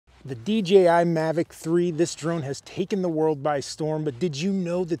The DJI Mavic 3, this drone has taken the world by storm, but did you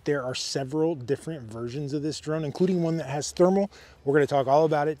know that there are several different versions of this drone, including one that has thermal? We're going to talk all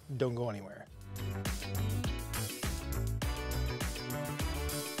about it. Don't go anywhere.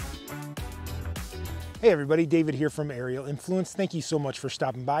 Hey everybody, David here from Aerial Influence. Thank you so much for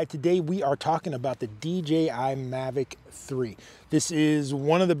stopping by. Today we are talking about the DJI Mavic 3. This is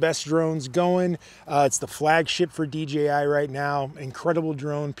one of the best drones going. It's the flagship for DJI right now. Incredible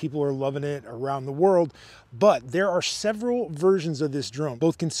drone. People are loving it around the world. But there are several versions of this drone,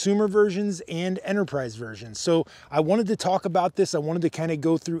 both consumer versions and enterprise versions. So I wanted to talk about this. I wanted to kind of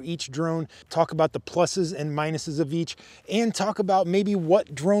go through each drone, talk about the pluses and minuses of each, and talk about maybe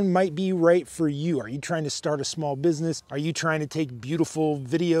what drone might be right for you. Are you trying to start a small business? Are you trying to take beautiful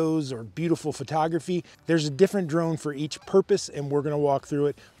videos or beautiful photography? There's a different drone for each purpose, and we're going to walk through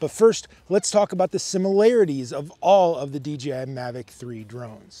it. But first, let's talk about the similarities of all of the DJI Mavic 3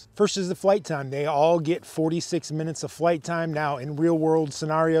 drones. First is the flight time. They all get 46 minutes of flight time. Now, in real world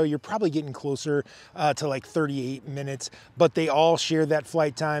scenario, you're probably getting closer to like 38 minutes, but they all share that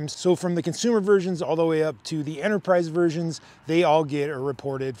flight time. So from the consumer versions all the way up to the enterprise versions, they all get a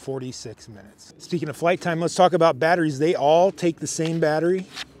reported 46 minutes. Speaking of flight time, let's talk about batteries. They all take the same battery.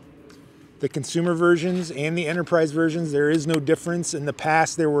 The consumer versions and the enterprise versions, there is no difference. In the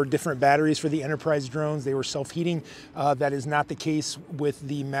past, there were different batteries for the enterprise drones. They were self-heating. That is not the case with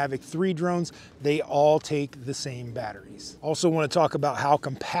the Mavic 3 drones. They all take the same batteries. Also want to talk about how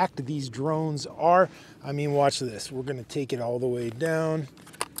compact these drones are. I mean, watch this. We're going to take it all the way down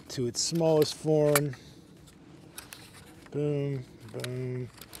to its smallest form. Boom, boom.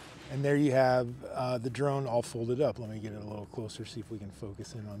 And there you have the drone all folded up. Let me get it a little closer, see if we can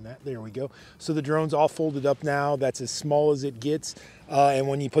focus in on that. There we go. So the drone's all folded up now. That's as small as it gets. And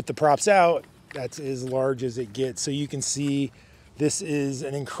when you put the props out, that's as large as it gets. So you can see this is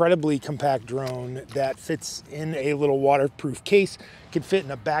an incredibly compact drone that fits in a little waterproof case, can fit in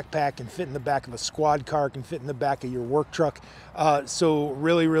a backpack, can fit in the back of a squad car, can fit in the back of your work truck. So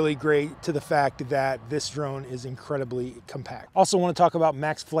really, really great to the fact that this drone is incredibly compact. Also want to talk about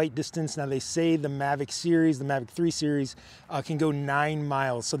max flight distance. Now they say the Mavic series, the Mavic 3 series can go 9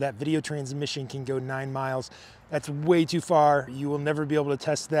 miles. So that video transmission can go 9 miles. That's way too far. You will never be able to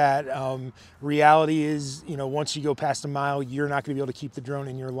test that. Reality is, you know, once you go past a mile, you're not going to be able to keep the drone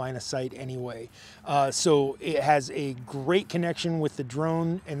in your line of sight anyway. So it has a great connection with the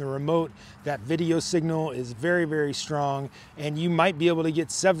drone and the remote. That video signal is very, very strong, and you might be able to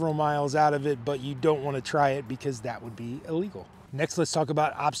get several miles out of it, but you don't want to try it because that would be illegal. Next, let's talk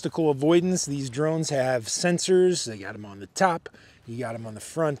about obstacle avoidance. These drones have sensors. They got them on the top, you got them on the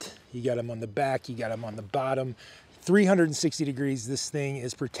front, you got them on the back, you got them on the bottom. 360 degrees, this thing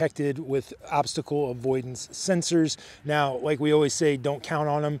is protected with obstacle avoidance sensors. Now, like we always say, don't count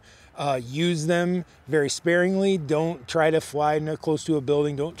on them. Use them very sparingly. Don't try to fly close to a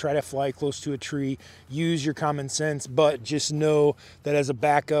building. Don't try to fly close to a tree. Use your common sense, but just know that as a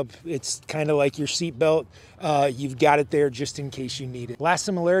backup, it's kind of like your seatbelt. You've got it there just in case you need it. Last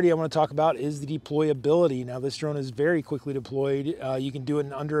similarity I want to talk about is the deployability. Now, this drone is very quickly deployed. You can do it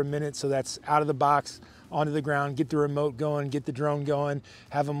in under a minute, so that's out of the box, onto the ground, get the remote going, get the drone going,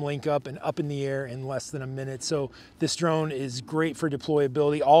 have them link up and up in the air in less than a minute. So this drone is great for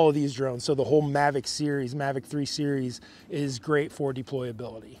deployability. All of these drones, so the whole Mavic series, Mavic 3 series is great for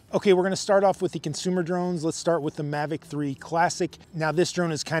deployability. Okay, we're gonna start off with the consumer drones. Let's start with the Mavic 3 Classic. Now this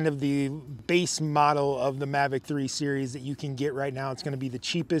drone is kind of the base model of the Mavic 3 series that you can get right now. It's gonna be the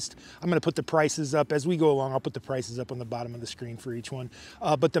cheapest. I'm gonna put the prices up as we go along. I'll put the prices up on the bottom of the screen for each one.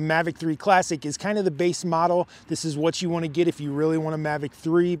 But the Mavic 3 Classic is kind of the base model. This is what you want to get if you really want a Mavic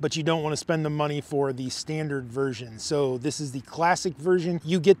 3, but you don't want to spend the money for the standard version. So this is the classic version.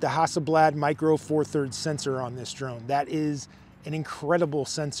 You get the Hasselblad Micro 4/3 sensor on this drone. That is an incredible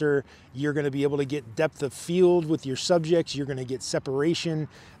sensor. You're going to be able to get depth of field with your subjects. You're going to get separation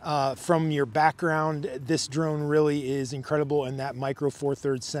from your background. This drone really is incredible, and that Micro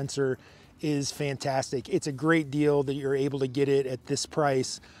 4/3 sensor is fantastic. It's a great deal that you're able to get it at this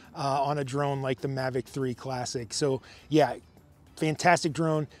price on a drone like the Mavic 3 Classic. So yeah, fantastic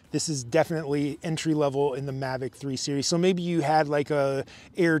drone. This is definitely entry level in the Mavic 3 series. So maybe you had like a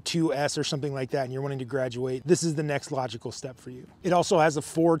Air 2S or something like that and you're wanting to graduate. This is the next logical step for you. It also has a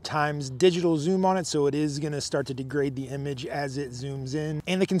 4x digital zoom on it, so it is gonna start to degrade the image as it zooms in.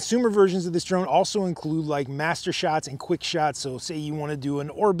 And the consumer versions of this drone also include like master shots and quick shots. So say you wanna do an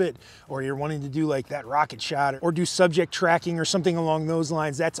orbit, or you're wanting to do like that rocket shot, or do subject tracking or something along those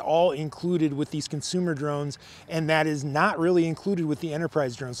lines. That's all included with these consumer drones, and that is not really included included with the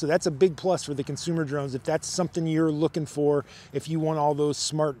enterprise drone. So that's a big plus for the consumer drones. If that's something you're looking for, if you want all those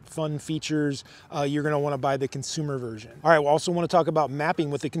smart, fun features, you're gonna wanna buy the consumer version. All right, we also wanna talk about mapping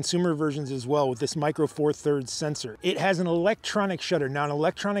with the consumer versions as well with this micro Four Thirds sensor. It has an electronic shutter. Now, an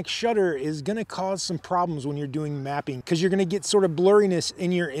electronic shutter is gonna cause some problems when you're doing mapping because you're gonna get sort of blurriness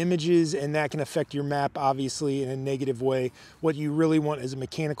in your images, and that can affect your map, obviously, in a negative way. What you really want is a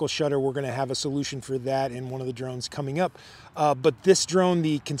mechanical shutter. We're gonna have a solution for that in one of the drones coming up. But this drone,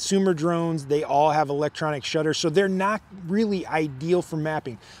 the consumer drones, they all have electronic shutters, so they're not really ideal for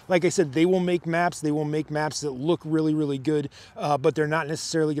mapping. Like I said, they will make maps. They will make maps that look really, really good, but they're not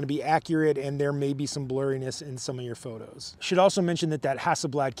necessarily going to be accurate, and there may be some blurriness in some of your photos. Should also mention that that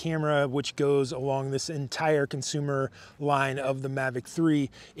Hasselblad camera, which goes along this entire consumer line of the Mavic 3,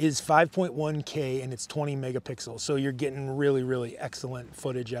 is 5.1K and it's 20 megapixels. So you're getting really, really excellent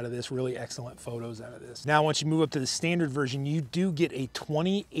footage out of this, really excellent photos out of this. Now, once you move up to the standard version, you do get a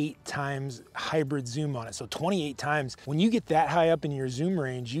 28 times hybrid zoom on it. So 28 times, when you get that high up in your zoom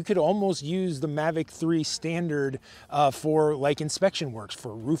range, you could almost use the Mavic 3 standard for like inspection works,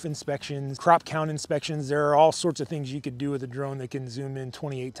 for roof inspections, crop count inspections. There are all sorts of things you could do with a drone that can zoom in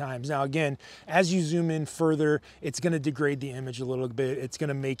 28 times. Now, again, as you zoom in further, it's going to degrade the image a little bit. It's going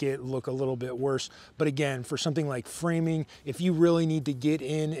to make it look a little bit worse. But again, for something like framing, if you really need to get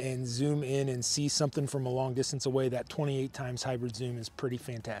in and zoom in and see something from a long distance away, that 28 times hybrid zoom is pretty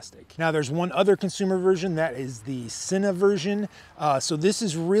fantastic. Now, there's one other consumer version, that is the Cine version. So this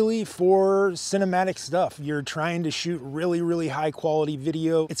is really for cinematic stuff. You're trying to shoot really, really high quality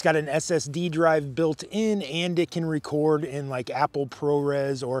video. It's got an SSD drive built in, and it can record in like Apple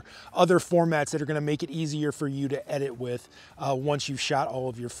ProRes or other formats that are going to make it easier for you to edit with once you've shot all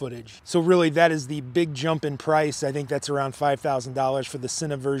of your footage. So really, that is the big jump in price. I think that's around $5,000 for the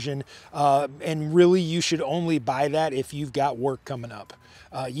Cine version. And really, you should only buy that if you've got work coming up.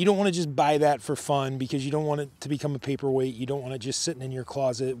 You don't want to just buy that for fun because you don't want it to become a paperweight. You don't want it just sitting in your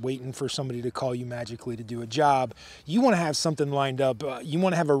closet waiting for somebody to call you magically to do a job. You want to have something lined up. You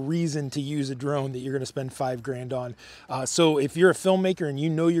want to have a reason to use a drone that you're going to spend $5,000 on. So if you're a filmmaker and you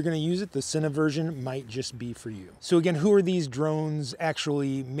know you're going to use it, the Cine version might just be for you. So again, who are these drones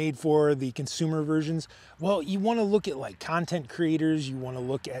actually made for, the consumer versions? Well, you want to look at like content creators, you want to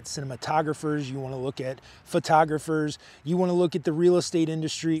look at cinematographers, you want to look at photographers, you want to look at the real estate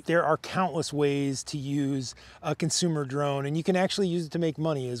industry. There are countless ways to use a consumer drone, and you can actually use it to make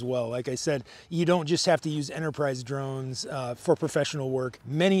money as well. Like I said, you don't just have to use enterprise drones for professional work.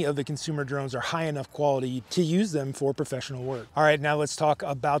 Many of the consumer drones are high enough quality to use them for professional work. All right, now let's talk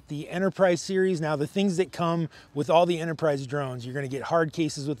about the enterprise series. Now, the things that come with all the enterprise drones, you're going to get hard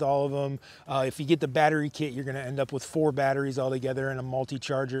cases with all of them. If you get the battery kit, you're going to end up with 4 batteries altogether and a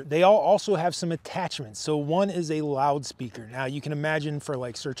multi-charger. They all also have some attachments. So one is a loudspeaker. Now, you can imagine for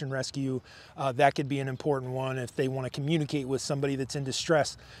like search and rescue, that could be an important one. If they want to communicate with somebody that's in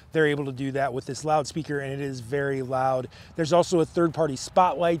distress, they're able to do that with this loudspeaker, and it is very loud. There's also a third-party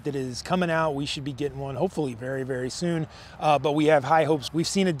spotlight that is coming out. We should be getting one hopefully very, very soon, but we have high hopes. We've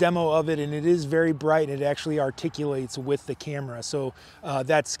seen a demo of it, and it is very bright, and it actually articulates with the camera. So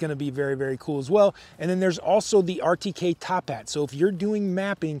that's going to be very, very cool as well. And then there's also the RTK top hat. So if you're doing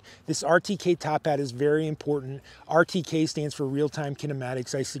mapping, this RTK top hat is very important. RTK stands for real-time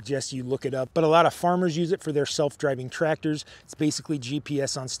kinematics. I suggest you look it up. But a lot of farmers use it for their self-driving tractors. It's basically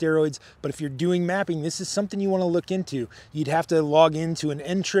GPS on steroids. But if you're doing mapping, this is something you want to look into. You'd have to log into an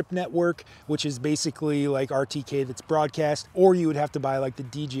N-Trip network, which is basically like RTK that's broadcast, or you would have to buy like the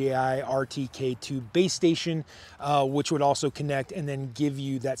DJI RTK2 base station, which would also connect and then give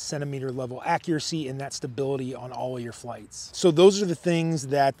you that centimeter level accuracy and that stability on all of your flights. So those are the things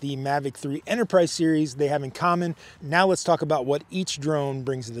that the Mavic 3 Enterprise series, they have in common. Now let's talk about what each drone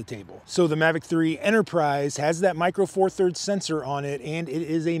brings to the table. So the Mavic 3 Enterprise has that micro Four Thirds sensor on it, and it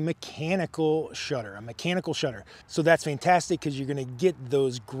is a mechanical shutter, So that's fantastic because you're gonna get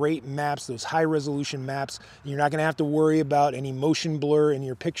those great maps, those high resolution maps. You're not gonna have to worry about any motion blur in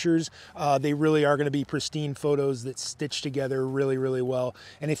your pictures. They really are gonna be pristine photos that stitch together really, really well.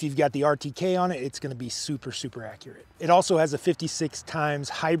 And if you've got the RTK on it, it's gonna be super, super accurate. It also has a 56 times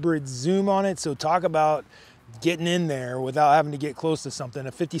hybrid zoom on it. So talk about getting in there without having to get close to something.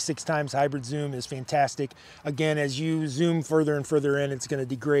 A 56 times hybrid zoom is fantastic. Again, as you zoom further and further in, it's going to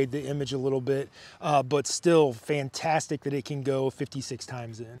degrade the image a little bit, but still fantastic that it can go 56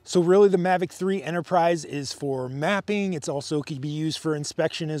 times in. So really the Mavic 3 Enterprise is for mapping. It's also could be used for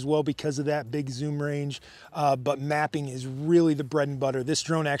inspection as well because of that big zoom range, but mapping is really the bread and butter. This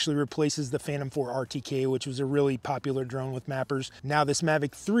drone actually replaces the Phantom 4 RTK, which was a really popular drone with mappers. Now this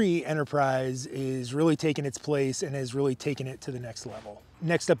Mavic 3 Enterprise is really taking its place and has really taken it to the next level.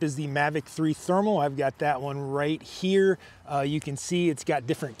 Next up is the Mavic 3 Thermal. I've got that one right here. You can see it's got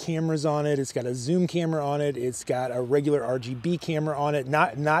different cameras on it. It's got a zoom camera on it. It's got a regular RGB camera on it.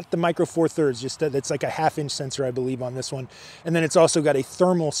 Not the micro four thirds, just that's like a 1/2 inch sensor, I believe, on this one. And then it's also got a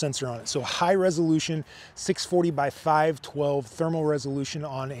thermal sensor on it. So high resolution, 640 by 512 thermal resolution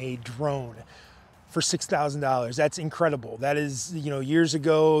on a drone for $6,000. That's incredible. That is, you know, years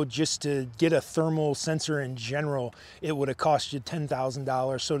ago, just to get a thermal sensor in general, it would have cost you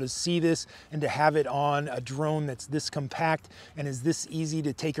 $10,000. So to see this and to have it on a drone that's this compact and is this easy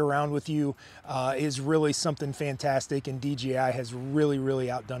to take around with you is really something fantastic, and DJI has really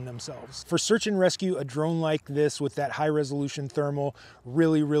outdone themselves. For search and rescue, a drone like this with that high resolution thermal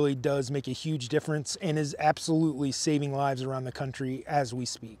really does make a huge difference and is absolutely saving lives around the country as we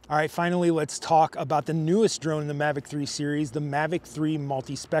speak. All right, finally, let's talk about the newest drone in the Mavic 3 series, the Mavic 3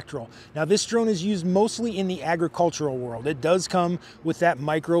 Multi-Spectral. Now, this drone is used mostly in the agricultural world. It does come with that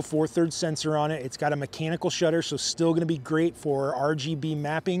micro four thirds sensor on it. It's got a mechanical shutter, so still gonna be great for RGB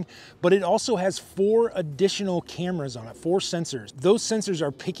mapping, but it also has 4 additional cameras on it, 4 sensors. Those sensors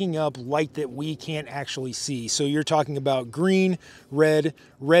are picking up light that we can't actually see. So you're talking about green, red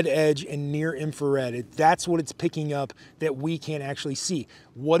edge, and near infrared. That's what it's picking up that we can't actually see.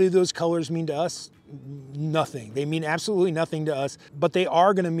 What do those colors mean to us? Nothing. They mean absolutely nothing to us, but they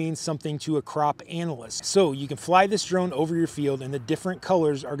are going to mean something to a crop analyst. So you can fly this drone over your field and the different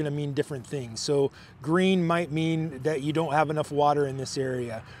colors are going to mean different things. So green might mean that you don't have enough water in this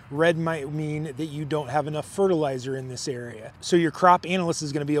area. Red might mean that you don't have enough fertilizer in this area. So your crop analyst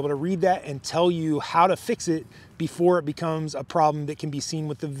is going to be able to read that and tell you how to fix it before it becomes a problem that can be seen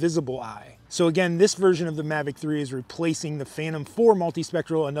with the visible eye. So again, this version of the Mavic 3 is replacing the Phantom 4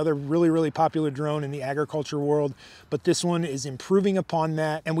 Multi-Spectral, another really popular drone in the agriculture world, but this one is improving upon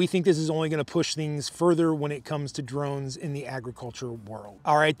that, and we think this is only going to push things further when it comes to drones in the agriculture world.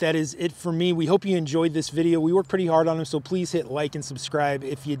 All right, that is it for me. We hope you enjoyed this video. We worked pretty hard on them, so please hit like and subscribe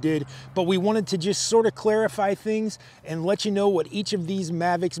if you did, but we wanted to just sort of clarify things and let you know what each of these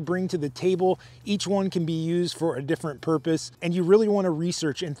Mavics bring to the table. Each one can be used for a different purpose, and you really want to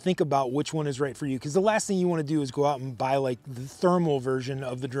research and think about which one is right for you, because the last thing you want to do is go out and buy like the thermal version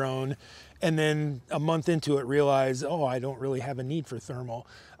of the drone and then a month into it realize, oh, I don't really have a need for thermal.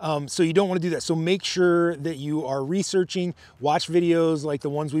 So you don't want to do that. So make sure that you are researching, watch videos like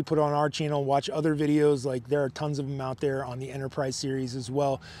the ones we put on our channel, watch other videos, like there are tons of them out there on the Enterprise series as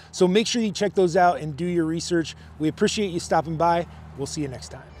well. So make sure you check those out and do your research. We appreciate you stopping by. We'll see you next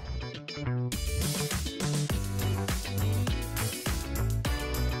time.